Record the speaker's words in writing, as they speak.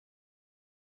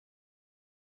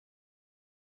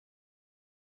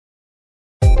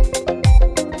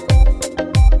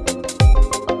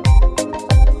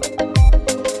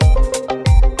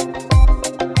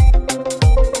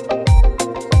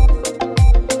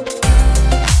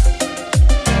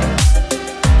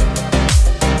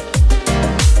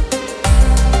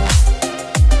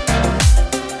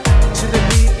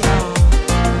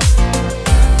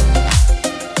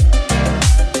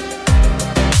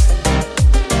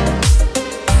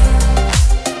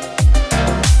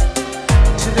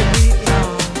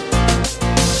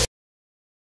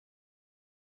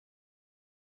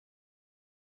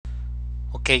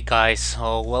Okay guys,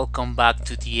 so welcome back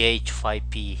to the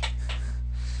H5P.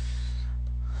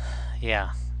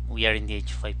 Yeah, we are in the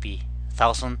H5P.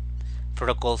 1000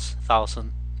 protocols,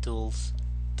 1000 tools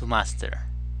to master.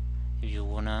 If you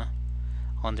wanna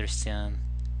understand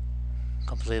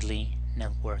completely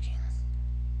networking.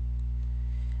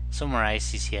 Summarize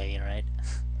CCA, right?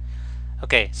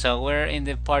 Okay, so we're in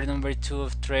the part number 2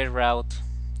 of Traceroute.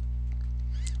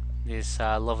 This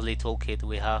lovely toolkit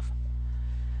we have.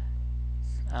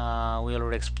 We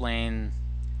already explained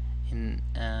in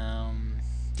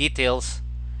details.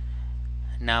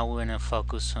 Now we're gonna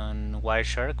focus on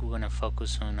Wireshark. We're gonna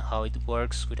focus on how it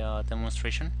works with a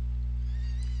demonstration.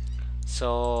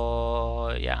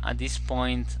 So yeah, at this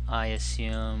point I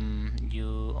assume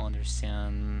you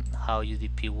understand how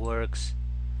UDP works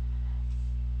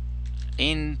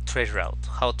in Traceroute,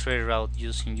 how Traceroute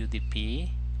using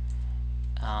UDP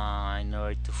in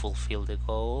order to fulfill the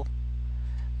goal,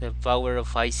 the power of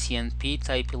ICMP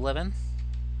type 11,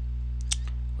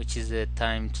 which is the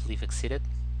time to leave exceeded,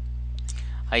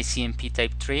 ICMP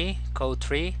type 3, code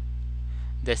 3,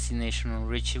 destination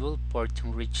unreachable, port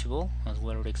unreachable, as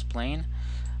we already explained,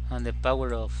 and the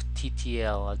power of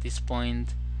TTL. At this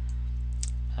point,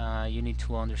 you need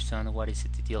to understand what is a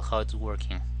TTL, how it's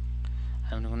working.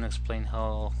 I'm going to explain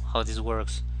how this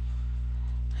works.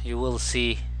 You will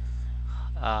see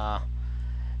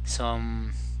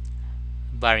some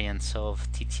variants of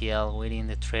TTL within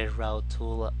the Traceroute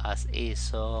tool as is.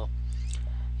 So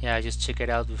yeah, just check it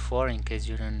out before in case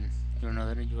you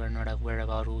are not aware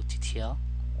about TTL.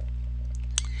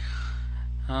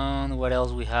 And what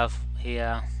else we have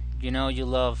here? You know, you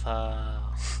love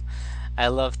I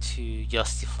love to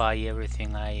justify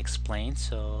everything I explain,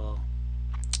 so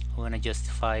I'm gonna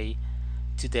justify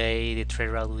today the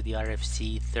Traceroute with the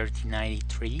RFC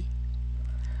 3093.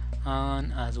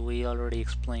 And as we already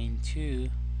explained too,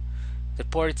 the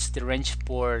ports, the range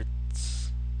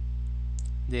ports,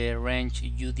 the range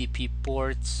UDP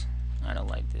ports, I don't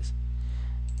like this,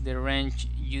 the range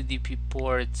UDP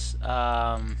ports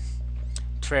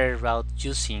Traceroute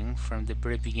using from the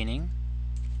very beginning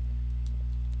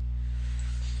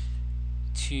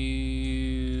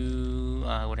to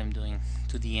what I'm doing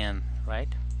to the end,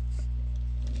 right?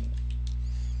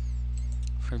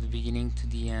 From the beginning to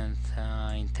the end,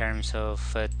 in terms of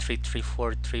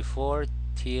 33434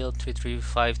 till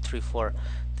 33534.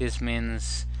 This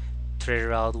means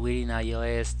Traceroute within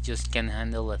iOS just can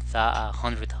handle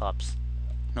 100 hops,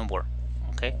 no more.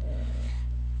 Okay.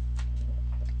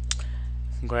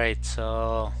 Great.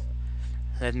 So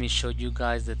let me show you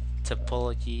guys the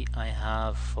topology I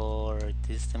have for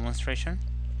this demonstration.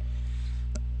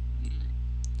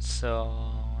 So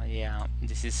yeah,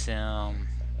 this is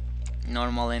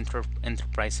normal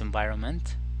enterprise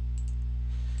environment.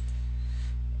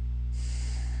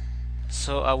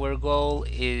 So our goal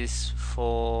is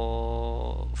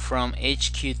from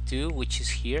HQ2, which is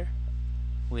here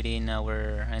within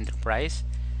our enterprise.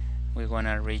 We're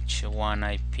gonna reach one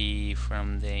IP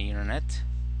from the internet,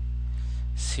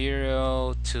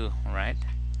 02, right?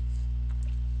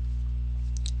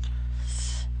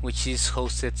 Which is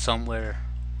hosted somewhere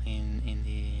in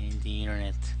the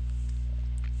internet.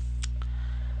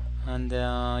 And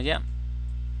yeah,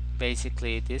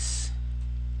 basically this,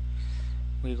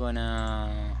 we're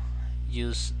gonna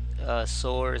use a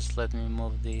source. Let me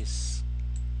move this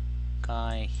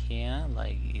guy here,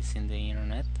 like it's in the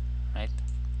internet, right?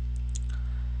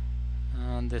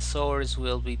 And the source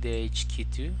will be the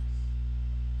HQ2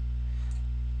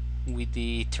 with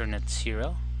the Ethernet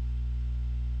 0,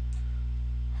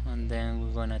 and then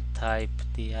we're gonna type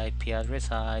the IP address.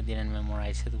 I didn't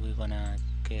memorize it. We're gonna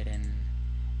get in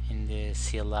the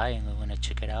CLI and we're gonna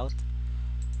check it out.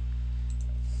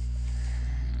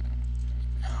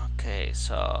 Okay,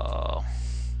 so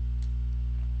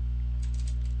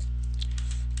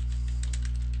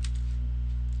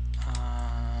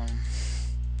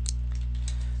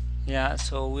yeah,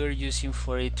 so we're using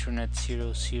for Ethernet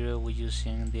 00, we're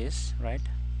using this, right?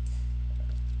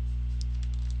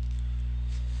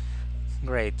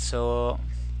 Great. So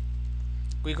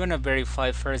we're gonna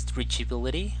verify first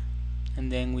reachability, and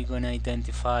then we're gonna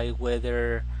identify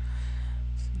whether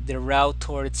the route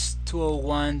towards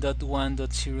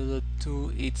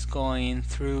 201.1.0.2 it's going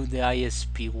through the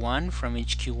ISP1 from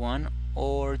HQ1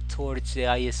 or towards the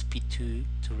ISP2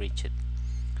 to reach it.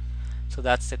 So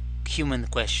that's the human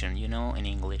question, you know, in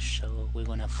English. So we're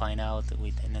gonna find out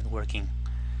with the networking.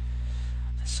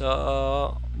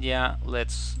 So yeah,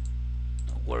 let's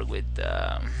work with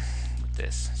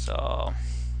this. So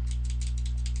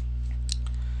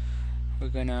we're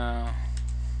gonna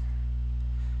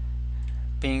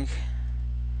ping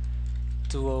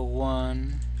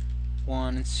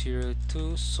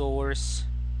 201.102 source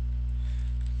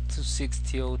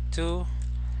 260.02,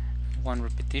 one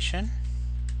repetition.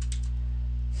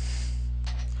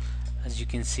 As you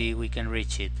can see, we can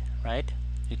reach it, right?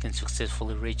 We can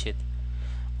successfully reach it.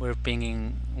 We're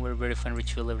verifying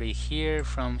reachability here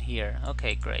from here.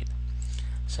 Okay, great.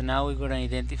 So now we're going to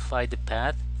identify the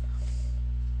path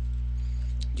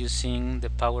using the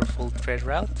powerful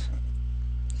Traceroute.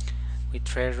 With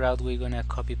Traceroute, we're going to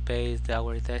copy paste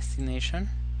our destination,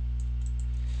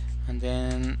 and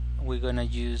then we're going to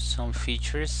use some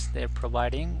features they're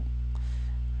providing.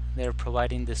 They're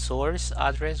providing the source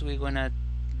address we're going to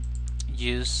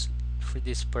use for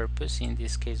this purpose. In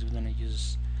this case, we're going to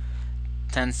use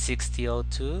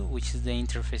 1060.02, which is the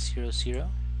interface 00.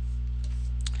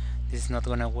 This is not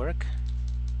gonna work.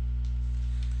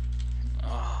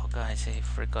 Oh guys, I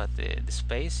forgot the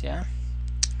space. Yeah,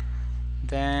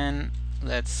 then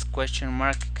let's question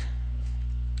mark.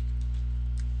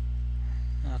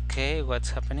 Okay,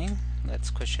 what's happening? Let's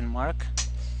question mark.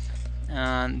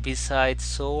 And besides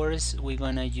source, we're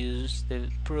gonna use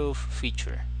the proof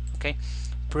feature. Okay,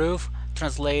 proof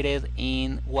translated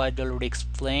in what I already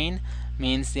explained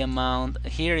means the amount.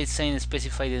 Here it's saying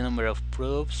specify the number of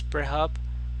proofs per hop.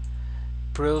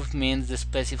 Proof means the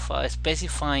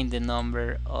specifying the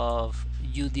number of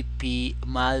UDP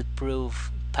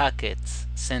malproof packets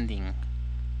sending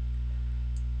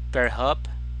per hop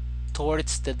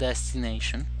towards the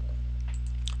destination.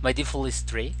 By default is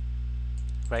 3,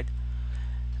 right?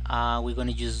 We're going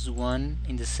to use 1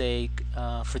 in the sake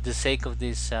for the sake of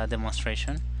this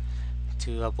demonstration,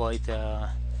 to avoid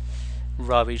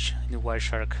rubbish in the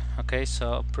Wireshark. Okay,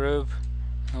 so proof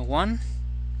 1.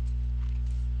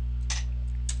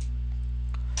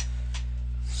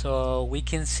 So we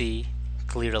can see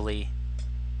clearly.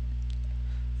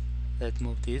 Let's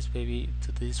move this maybe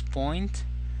to this point.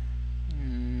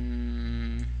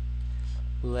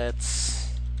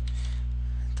 Let's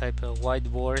type a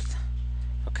whiteboard.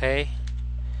 Okay,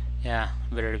 yeah,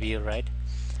 better view, right?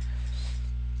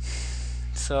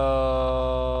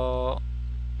 So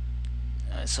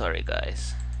sorry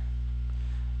guys,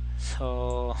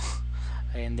 so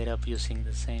I ended up using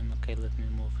the same. Okay, let me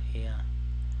move here.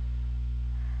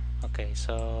 Okay,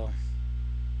 so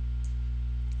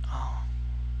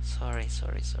sorry. So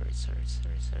let's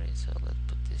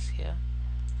put this here.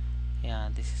 Yeah,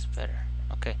 this is better.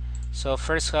 Okay, so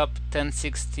first hop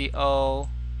 1060.0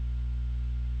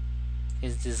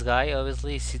 is this guy,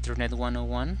 obviously it's Ethernet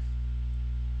 101.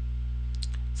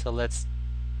 So let's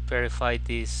verify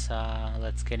this.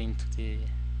 Let's get into the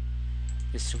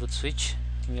distribute switch.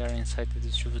 We are inside the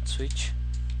distribute switch.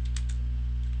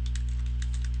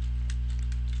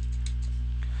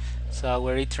 So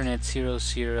our Ethernet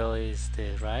 00 is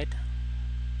the right.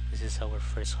 This is our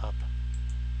first hop.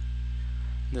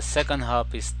 The second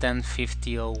hop is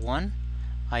 1050.01.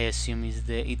 I assume is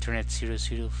the Ethernet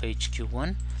 00 of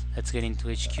HQ1. Let's get into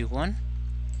HQ1.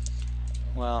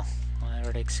 Well, I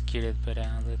already executed, but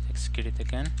let's execute it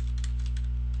again.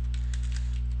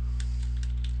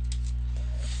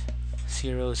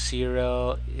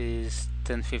 00 is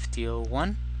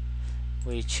 1050.01,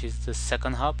 which is the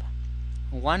second hop.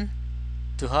 2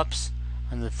 hops,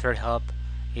 and the third hop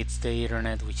it's the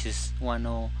Ethernet, which is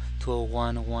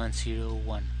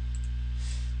 102.1.101.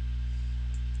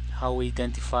 How we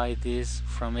identify this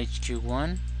from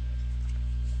HQ1?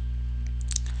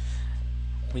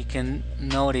 We can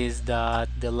notice that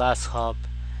the last hop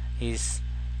is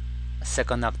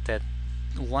second octet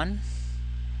 1,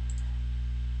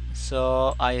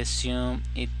 so I assume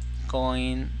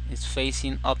it's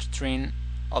facing upstream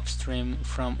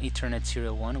from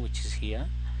Ethernet 01, which is here.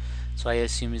 So I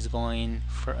assume it's going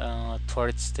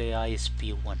towards the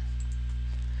ISP1.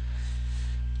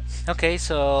 Okay,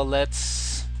 so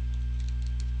let's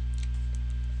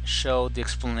show the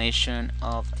explanation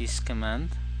of this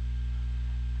command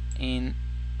in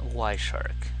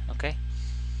Wireshark. Okay,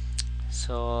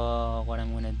 so what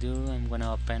I'm gonna do, I'm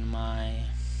gonna open my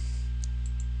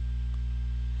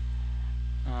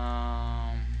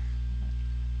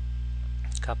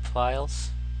cap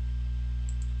files.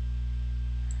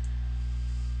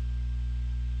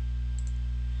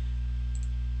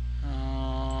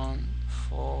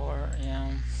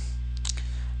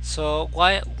 So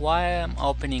why I'm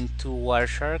opening 2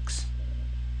 Wiresharks,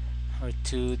 or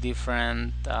 2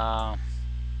 different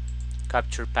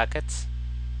capture packets?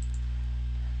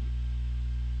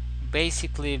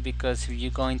 Basically because if you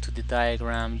go into the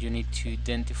diagram, you need to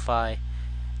identify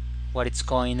what is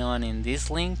going on in this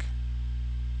link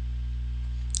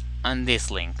and this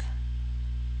link,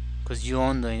 because you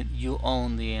own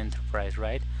the enterprise,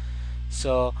 right?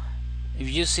 So If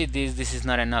you see this, this is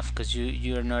not enough because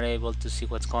you're not able to see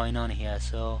what's going on here.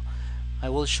 So I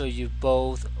will show you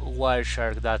both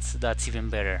Wireshark. That's even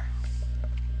better.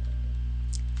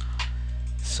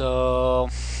 So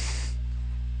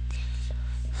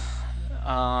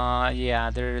yeah,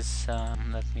 there's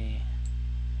let me.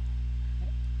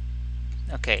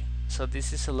 Okay, so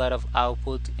this is a lot of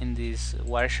output in this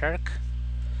Wireshark.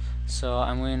 So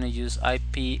I'm going to use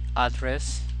IP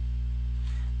address.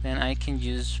 Then I can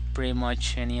use pretty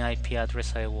much any IP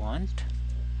address I want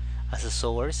as a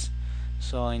source.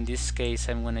 So in this case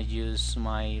I'm going to use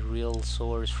my real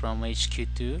source from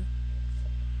HQ2,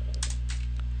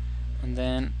 and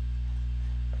then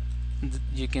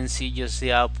you can see just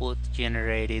the output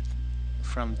generated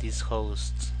from this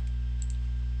host.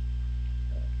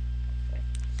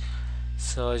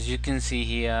 So as you can see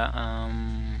here,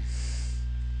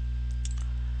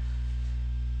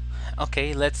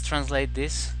 okay, let's translate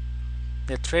this.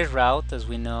 The Traceroute, as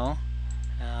we know,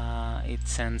 it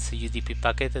sends a UDP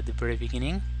packet at the very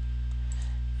beginning,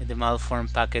 the malform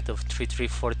packet of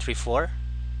 33434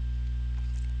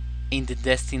 in the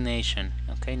destination.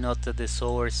 Okay, not at the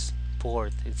source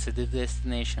port, it's at the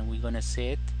destination. We're gonna see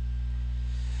it.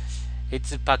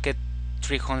 It's a packet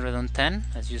 310,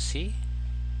 as you see,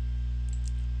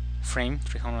 frame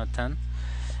 310.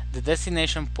 The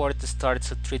destination port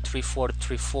starts at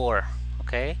 33434.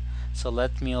 Okay, so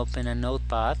let me open a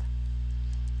notepad,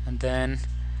 and then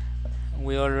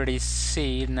we already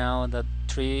see now that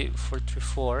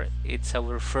 3434, it's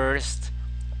our first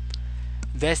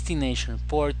destination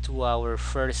port to our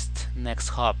first next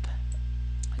hop,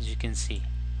 as you can see.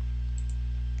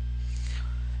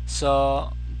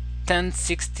 So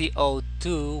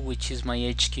 106002, which is my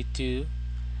HQ2,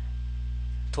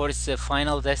 towards the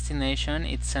final destination,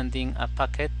 it's sending a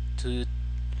packet to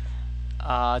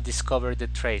discover the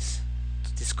trace,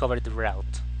 to discover the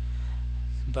route.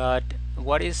 But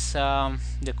what is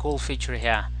the cool feature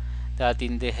here? That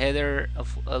in the header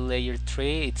of a layer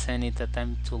 3, it's sending a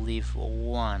time to live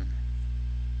 1.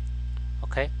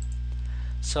 Okay,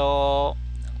 so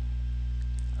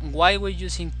why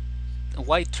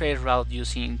Traceroute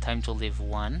using time to live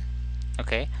 1?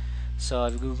 Okay, so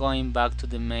if we're going back to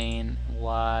the main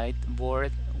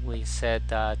whiteboard, we said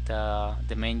that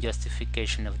the main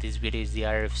justification of this video is the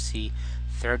RFC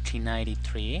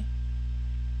 3093.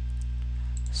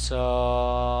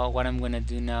 So what I'm gonna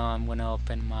do now, I'm gonna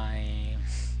open my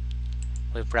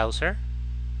web browser,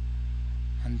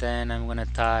 and then I'm gonna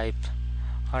type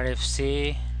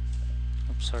RFC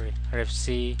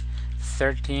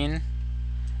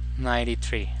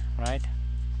 1393, right?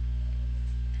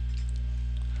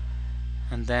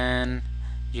 And then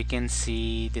you can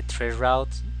see the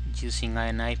Traceroute using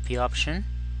an IP option.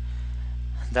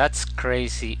 That's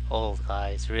crazy old,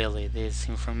 guys, really. This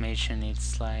information,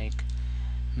 it's like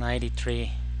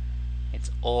 93, it's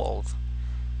old.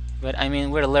 But I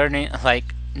mean, we're learning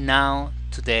like now,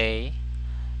 today.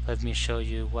 Let me show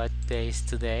you what day is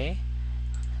today.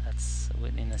 That's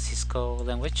within a Cisco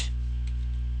language.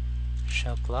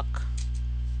 Show clock.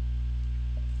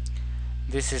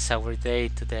 This is our day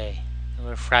today.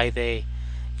 Our Friday,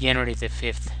 January the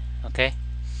 5th. Okay,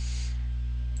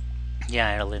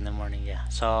 yeah, early in the morning. Yeah,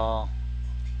 so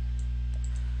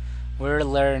we're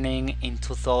learning in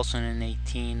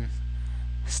 2018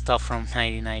 stuff from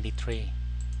 1993.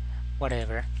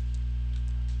 Whatever,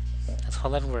 that's how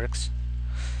that works.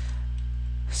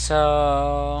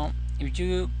 So if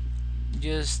you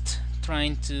just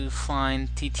trying to find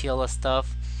TTL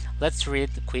stuff, let's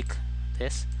read quick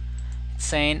this. It's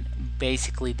saying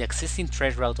basically the existing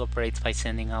Traceroute operates by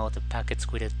sending out the packets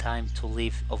with a time to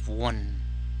live of 1.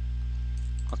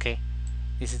 Okay,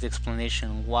 this is the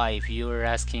explanation why. If you were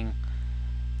asking,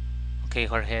 okay,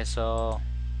 Jorge, so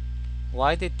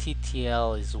why the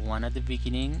TTL is 1 at the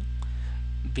beginning?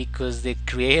 Because the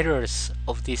creators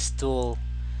of this tool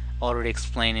already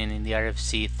explained it in the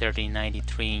RFC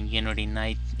 3093 in January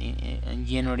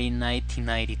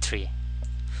 1993.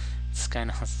 It's kind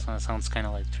of sounds kind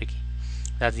of like tricky.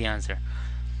 That's the answer.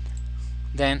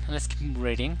 Then let's keep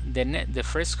reading. The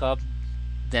first hop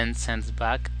then sends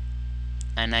back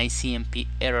an ICMP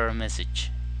error message.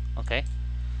 Okay,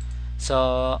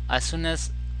 so as soon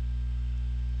as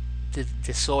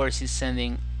the source is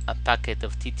sending a packet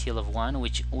of TTL of 1,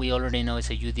 which we already know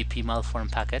is a UDP malform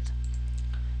packet,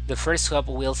 the first hop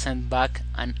will send back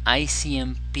an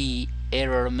ICMP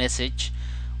error message,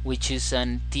 which is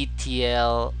an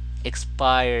TTL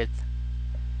expired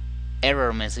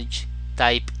error message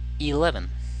type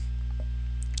 11.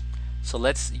 So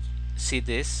let's see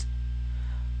this.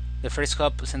 The first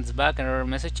hop sends back an error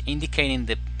message indicating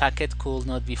the packet could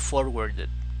not be forwarded.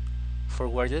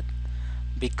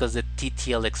 because the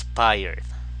TTL expired.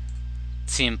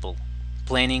 Simple.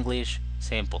 Plain English,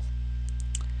 simple.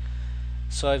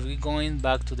 So if we're going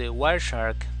back to the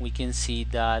Wireshark, we can see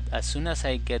that as soon as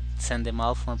I send the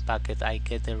malform packet, I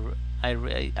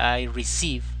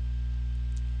receive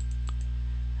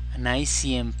an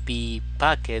ICMP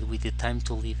packet with the time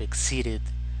to live exceeded,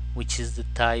 which is the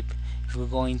type. If we're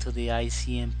going to the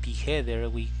ICMP header,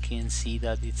 we can see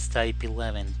that it's type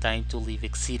 11, time to live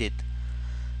exceeded.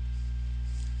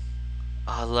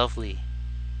 Oh, lovely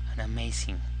and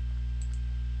amazing,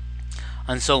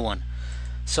 and so on.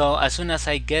 So as soon as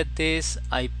I get this,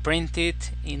 I print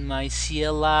it in my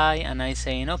CLI, and I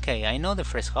saying, okay, I know the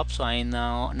first hop, so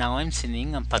now I'm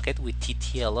sending a packet with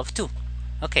TTL of 2.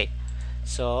 Okay,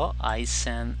 so I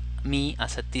send me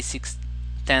as a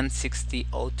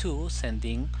T106002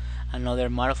 sending another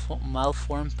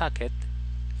malform packet,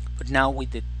 but now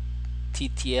with the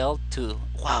TTL2.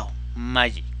 Wow,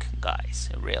 magic, guys,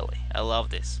 really, I love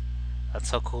this. That's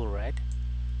so cool, right?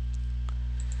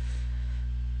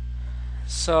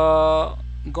 So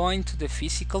going to the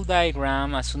physical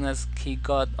diagram, as soon as he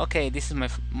got, okay, this is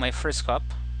my first hop,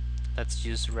 let's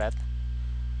use red.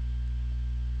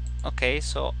 Okay,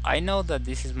 so I know that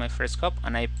this is my first hop,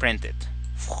 and I print it.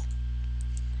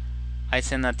 I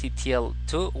send a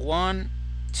TTL2 1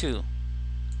 2.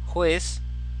 Who is?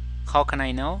 How can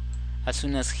I know? As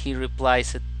soon as he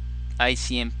replies at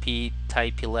ICMP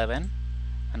type 11,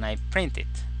 and I print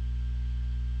it.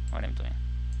 What I'm doing.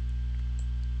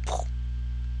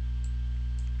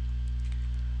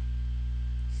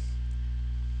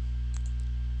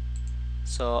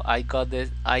 So I got the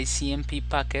ICMP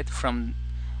packet from,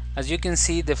 as you can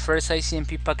see, the first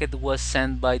ICMP packet was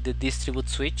sent by the distribute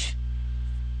switch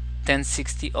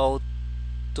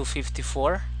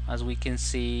 1060.0254, as we can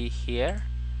see here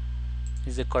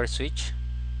is the core switch,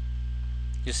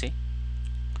 you see.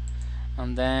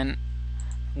 And then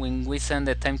when we send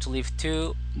the time to live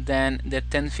 2, then the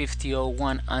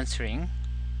 1050.01 answering,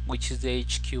 which is the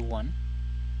HQ1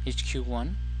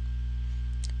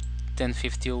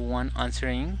 1050.01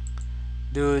 answering,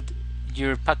 dude,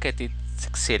 your packet is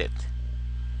exceeded.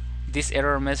 This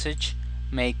error message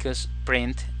make us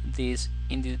print this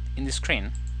in the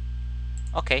screen.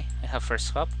 Okay, I have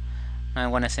first hop, and I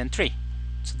want to send 3.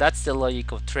 So that's the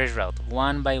logic of Traceroute,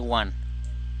 one by one,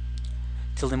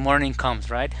 till the morning comes,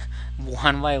 right?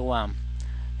 One by one,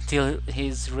 till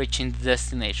he's reaching the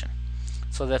destination.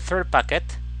 So the third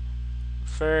packet,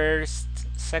 first,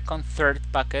 second, third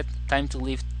packet, time to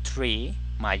live 3,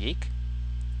 magic.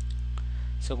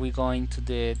 So we're going to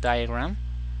the diagram.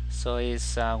 So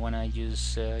it's when I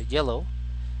use yellow,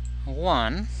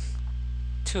 1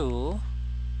 2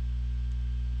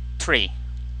 3.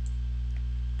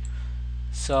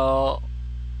 So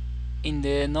in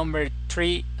the number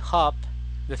 3 hop,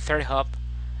 the third hop,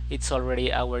 it's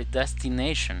already our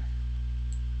destination.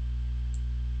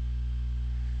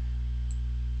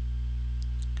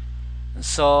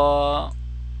 So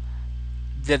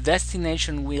the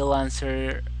destination will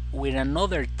answer with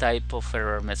another type of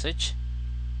error message,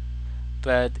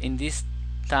 but in this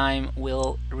time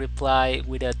we'll reply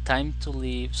with a time to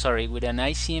live, with an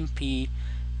ICMP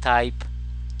type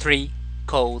 3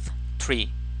 code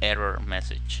 3 error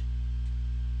message.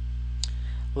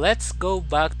 Let's go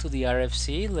back to the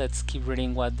RFC. Let's keep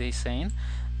reading what they're saying.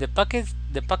 The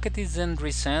packet is then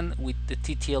resent with the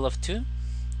TTL of 2,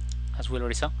 as we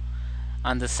already saw,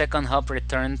 and the second hop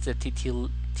returns the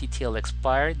TTL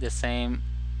expired, the same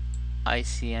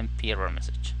ICMP error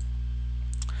message.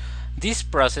 This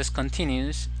process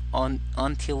continues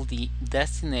until the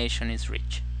destination is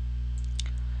reached.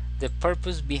 The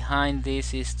purpose behind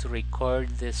this is to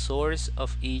record the source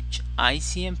of each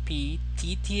ICMP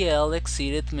TTL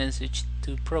exceeded message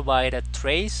to provide a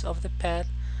trace of the path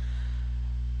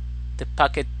the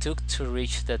packet took to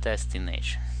reach the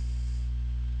destination.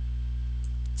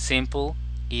 Simple,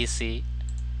 easy,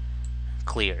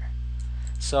 clear.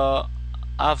 So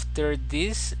after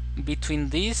this, between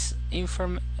this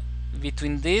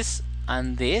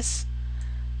and this,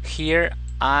 here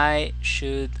I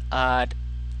should add,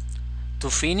 to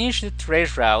finish the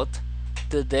trace route,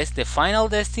 the final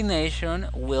destination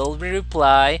will be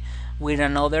replied with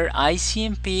another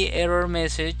ICMP error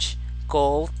message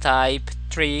called type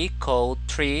 3 code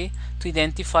 3 to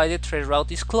identify the trace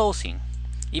route is closing.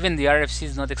 Even the RFC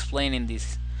is not explaining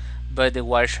this, but the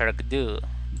Wireshark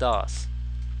does.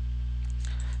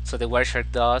 So the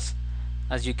Wireshark does,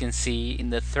 as you can see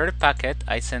in the third packet,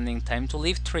 I sending time to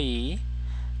live 3,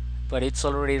 but it's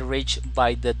already reached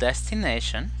by the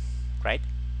destination, right?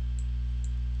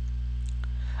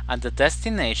 And the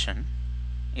destination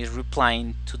is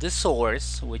replying to the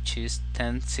source, which is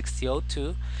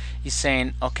 10.60.02, is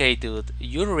saying, okay dude,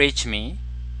 you reach me,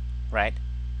 right?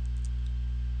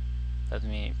 Let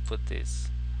me put this.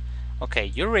 Okay,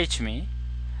 you reach me,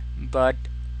 but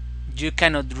you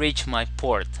cannot reach my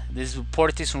port. This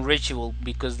port is unreachable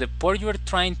because the port you are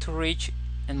trying to reach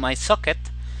in my socket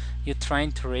you're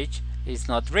trying to reach is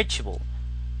not reachable.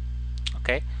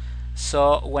 Okay,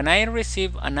 so when I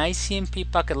receive an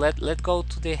ICMP packet, let's go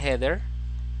to the header.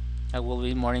 That will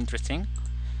be more interesting.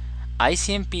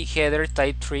 ICMP header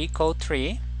type 3 code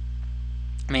 3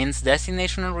 means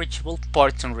destination unreachable,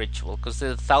 port unreachable, because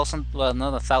there's 1,000, well,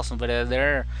 not 1,000, but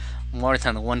there are more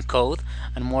than one code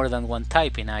and more than one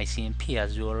type in ICMP,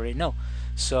 as you already know.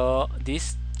 So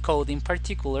this code in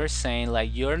particular is saying like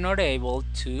you're not able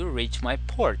to reach my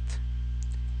port.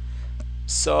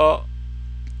 So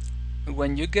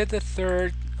when you get the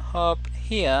third hop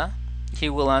here, he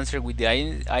will answer with the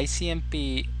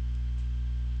ICMP.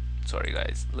 Sorry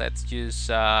guys, let's use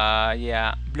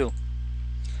blue.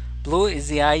 Blue is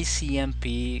the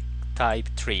ICMP type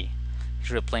 3.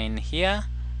 He's replying here,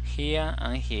 here,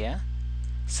 and here,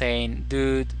 saying,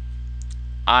 dude,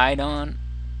 I don't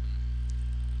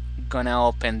gonna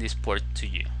open this port to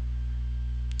you.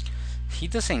 He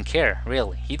doesn't care,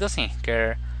 really. He doesn't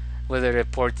care whether the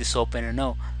port is open or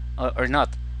no, or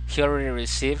not. He already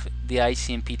received the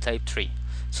ICMP type 3.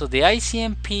 So the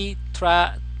ICMP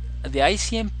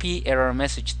error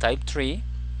message type 3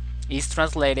 is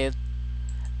translated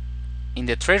in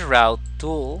the Traceroute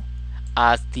tool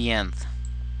at the end.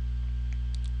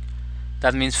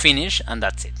 That means finish, and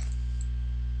that's it.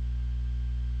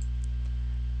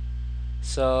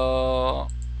 So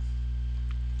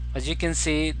as you can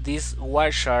see, this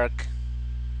Wireshark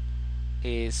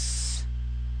is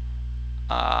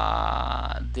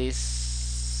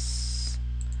this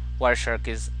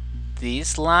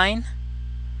line,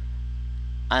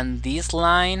 and this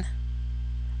line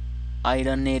I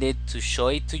don't need it to show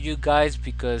it to you guys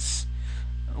because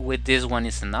with this one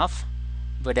is enough,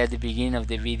 but at the beginning of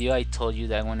the video I told you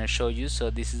that I want to show you.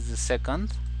 So this is the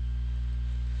second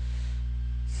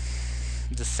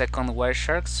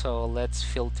Wireshark. So let's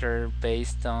filter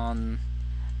based on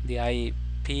the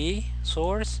IP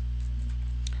source.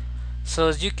 So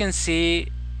as you can see,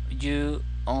 you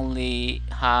only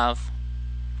have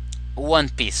one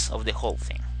piece of the whole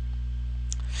thing.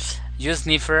 You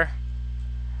sniffer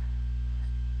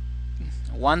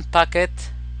one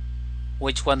packet.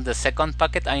 Which one? The second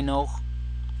packet? I know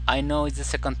it's the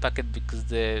second packet because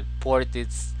the port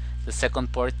is the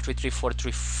second port.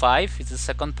 33435 is the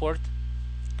second port.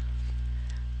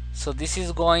 So this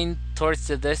is going towards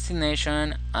the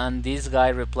destination, and this guy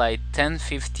replied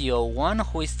 105001.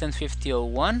 Who is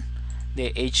 105001?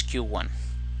 The HQ1.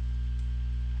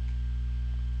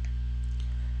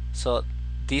 So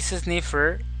this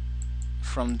sniffer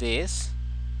from this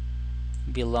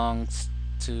belongs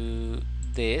to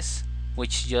this,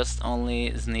 which just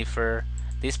only sniffer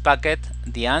this packet,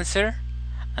 the answer,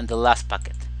 and the last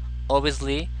packet.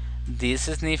 Obviously this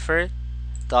sniffer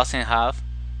doesn't have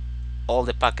all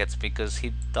the packets because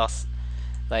he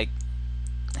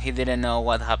didn't know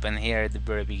what happened here at the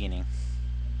very beginning.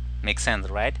 Makes sense,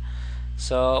 right?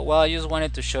 So well, I just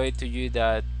wanted to show it to you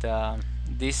that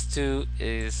this 2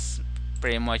 is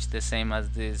pretty much the same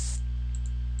as this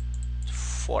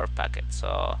 4 packet.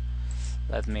 So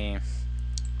let me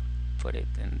put it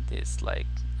in this, like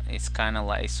it's kind of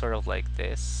like sort of like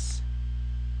this.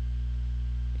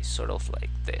 It's sort of like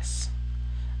this,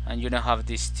 and you don't have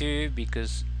these 2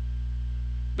 because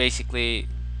basically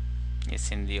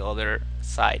it's in the other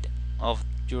side of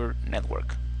your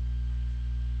network.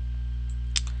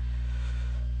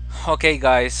 Okay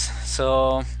guys,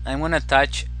 so I'm gonna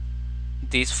attach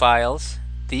these files,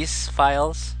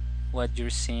 what you're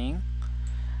seeing.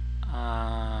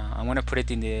 I'm gonna put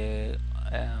it in the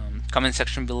comment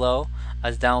section below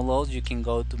as download. You can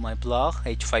go to my blog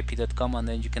h5p.com, and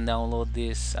then you can download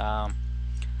this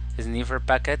sniffer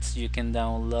packets. You can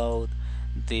download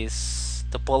this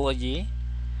topology,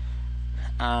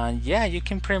 and yeah, you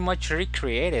can pretty much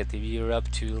recreate it if you're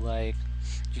up to, like,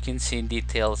 you can see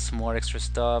details, more extra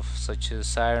stuff, such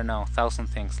as, I don't know, 1,000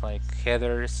 things like the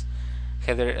header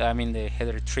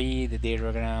tree, the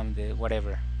diagram, the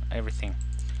whatever, everything.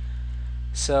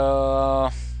 So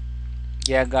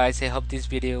yeah guys, I hope this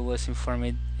video was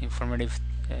informative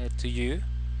to you,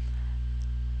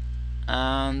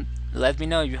 and let me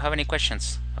know if you have any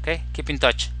questions. Okay, keep in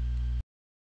touch.